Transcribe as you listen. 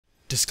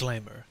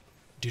Disclaimer.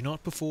 Do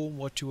not perform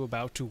what you're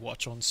about to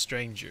watch on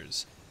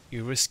strangers.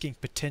 You're risking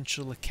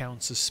potential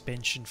account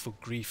suspension for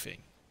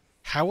griefing.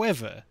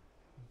 However,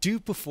 do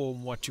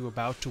perform what you're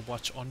about to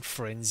watch on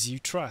friends you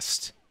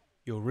trust.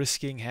 You're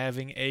risking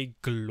having a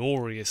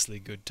gloriously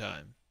good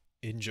time.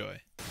 Enjoy.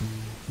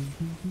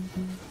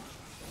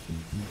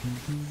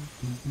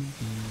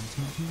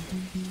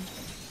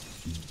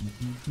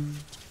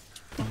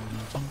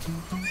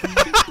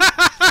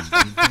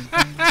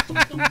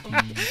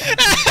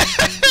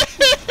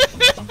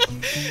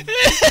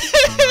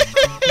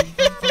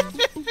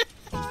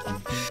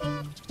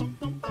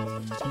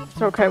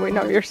 It's okay, we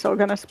know you're still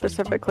gonna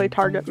specifically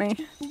target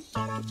me.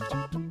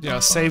 Yeah, I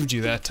saved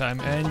you that time,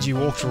 and you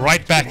walked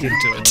right back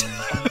into it.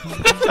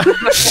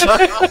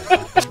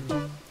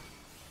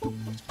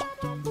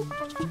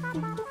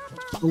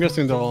 I'm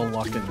guessing they'll all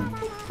lock in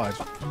 5.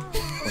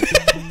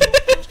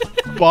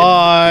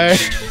 Bye!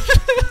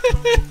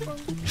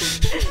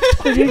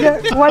 Did you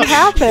get... What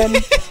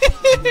happened?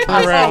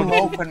 I saw him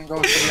open and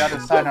go to the other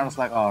side, and I was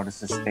like, oh,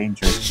 this is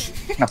dangerous.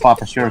 I'm gonna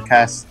pop a sure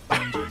cast.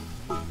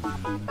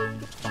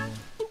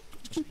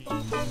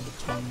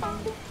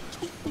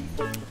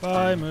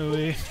 Bye,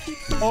 Mooey.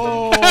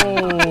 Oh!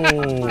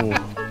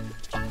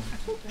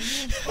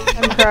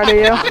 I'm proud of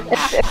you.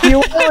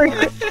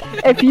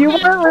 If you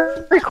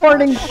weren't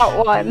recording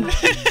that one,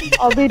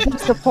 I'll be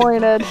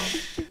disappointed.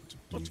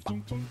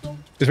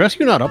 Is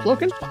rescue not up,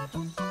 Logan?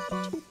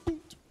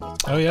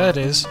 Oh yeah, it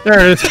is. There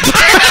it is.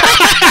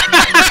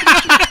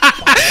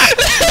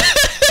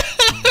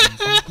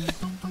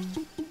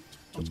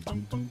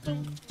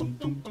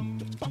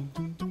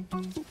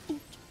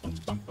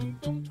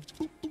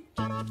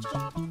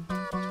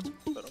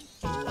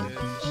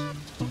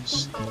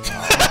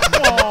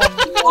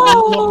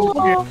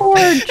 Oh, poor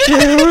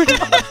dude.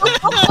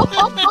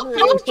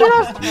 You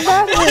just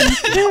met him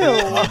too.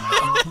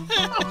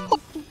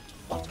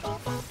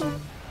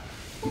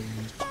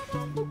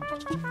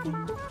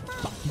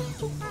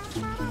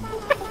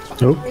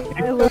 Nope.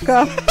 Hey, Luca.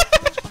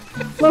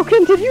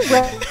 Logan, did you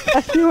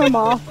rescue him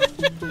off?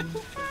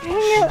 Dang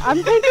it,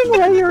 I'm taking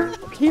away your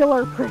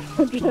healer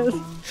privileges.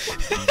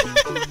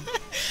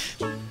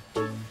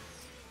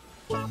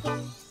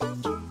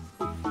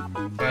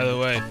 By the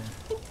way,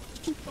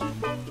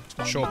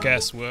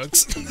 shortcast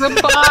works.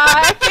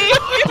 Goodbye!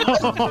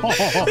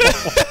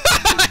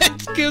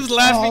 He was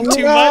laughing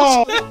too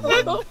much.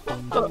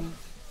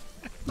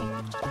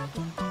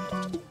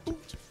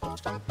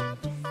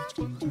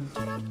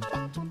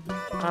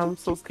 I'm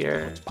so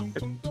scared.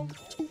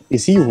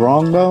 Is he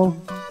wrong though?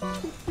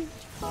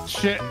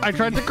 Shit, I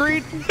tried to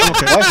greet!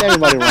 Okay. Why is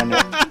everybody running?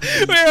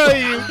 Where are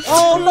you?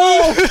 Oh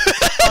no!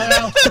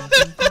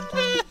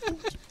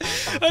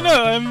 I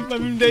know, I'm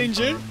in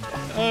danger.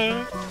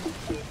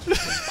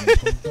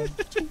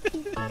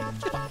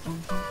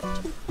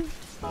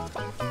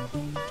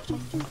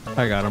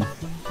 I got him.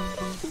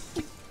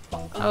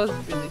 I was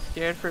really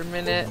scared for a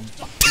minute.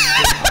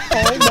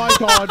 Oh my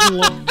god,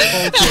 Logan.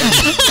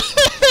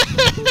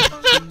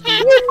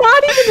 You're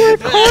not even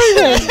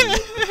recording!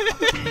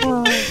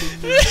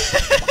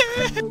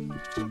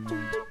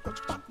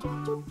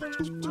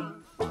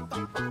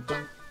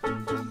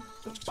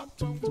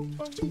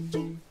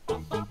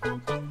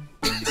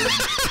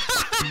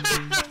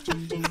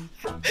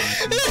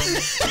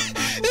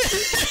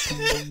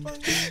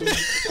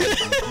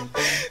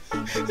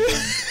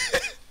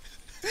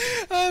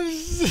 I'm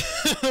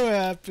so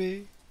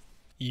happy.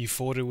 You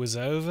thought it was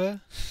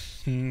over?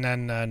 No,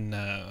 no,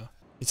 no.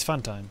 It's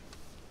fun time.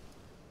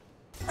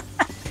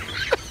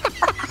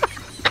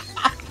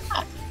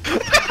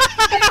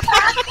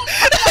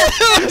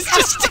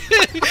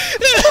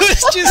 It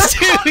was just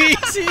too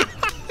easy.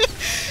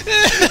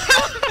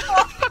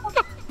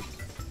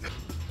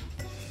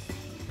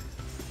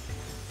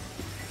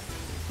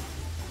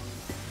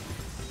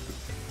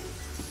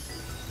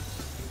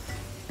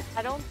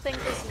 I don't think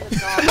this is a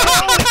dog.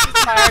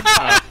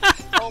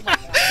 Oh my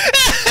god.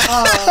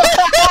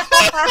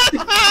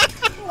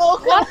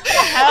 What the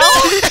hell?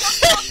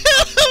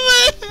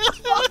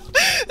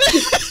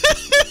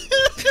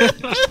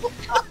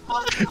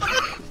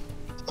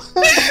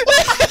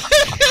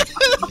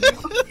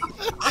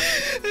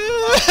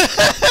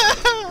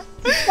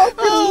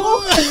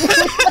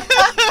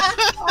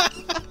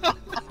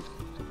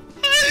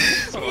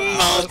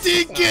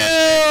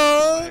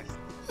 Multi-kill!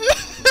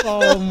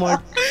 Oh my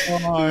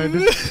god.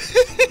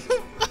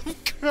 I'm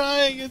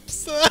crying.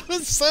 That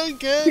was so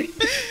good.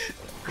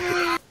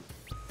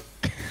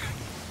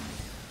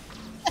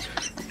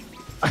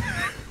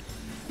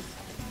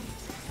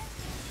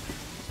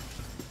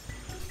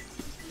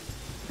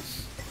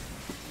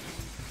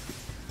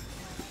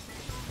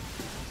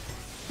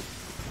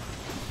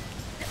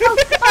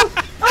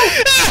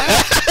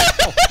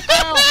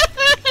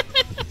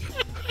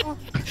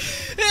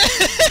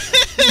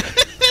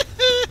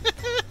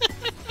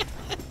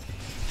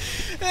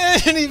 I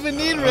didn't even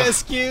need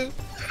rescue.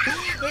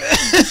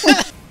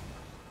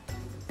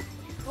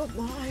 Oh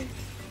my.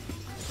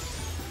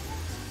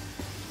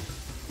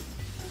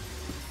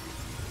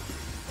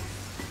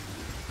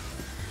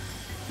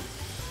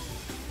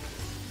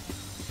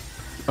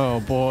 Oh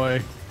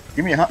boy.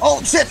 Give me a hug.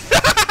 Oh shit!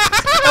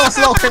 That was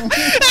Logan.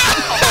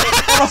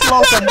 That was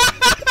Logan.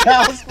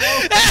 That was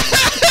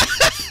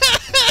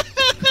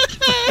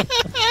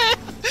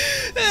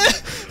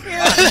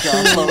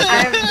Logan.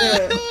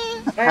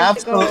 I have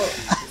to go.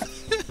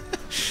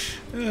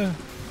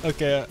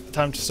 Okay,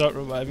 time to start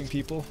reviving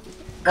people.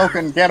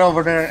 Logan, get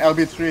over there,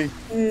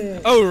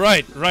 LB3. Oh,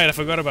 right, I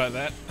forgot about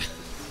that.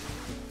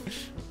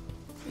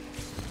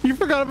 You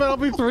forgot about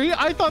LB3?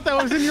 I thought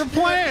that was in your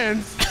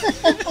plans.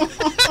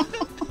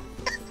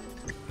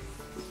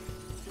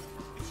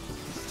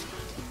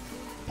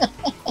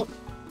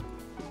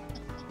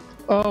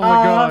 Oh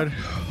my god.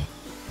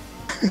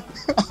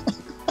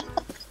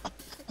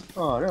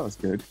 Oh, that was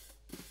good.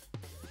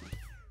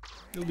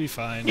 You'll be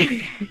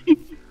fine.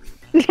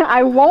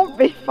 I won't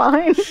be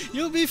fine.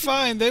 You'll be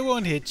fine. They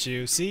won't hit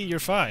you. See, you're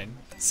fine.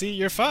 See,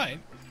 you're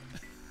fine.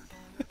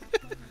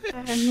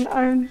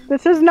 And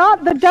this is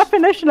not the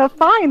definition of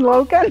fine,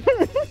 Logan.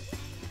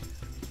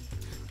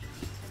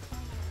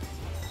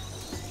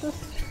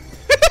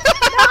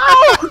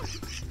 No!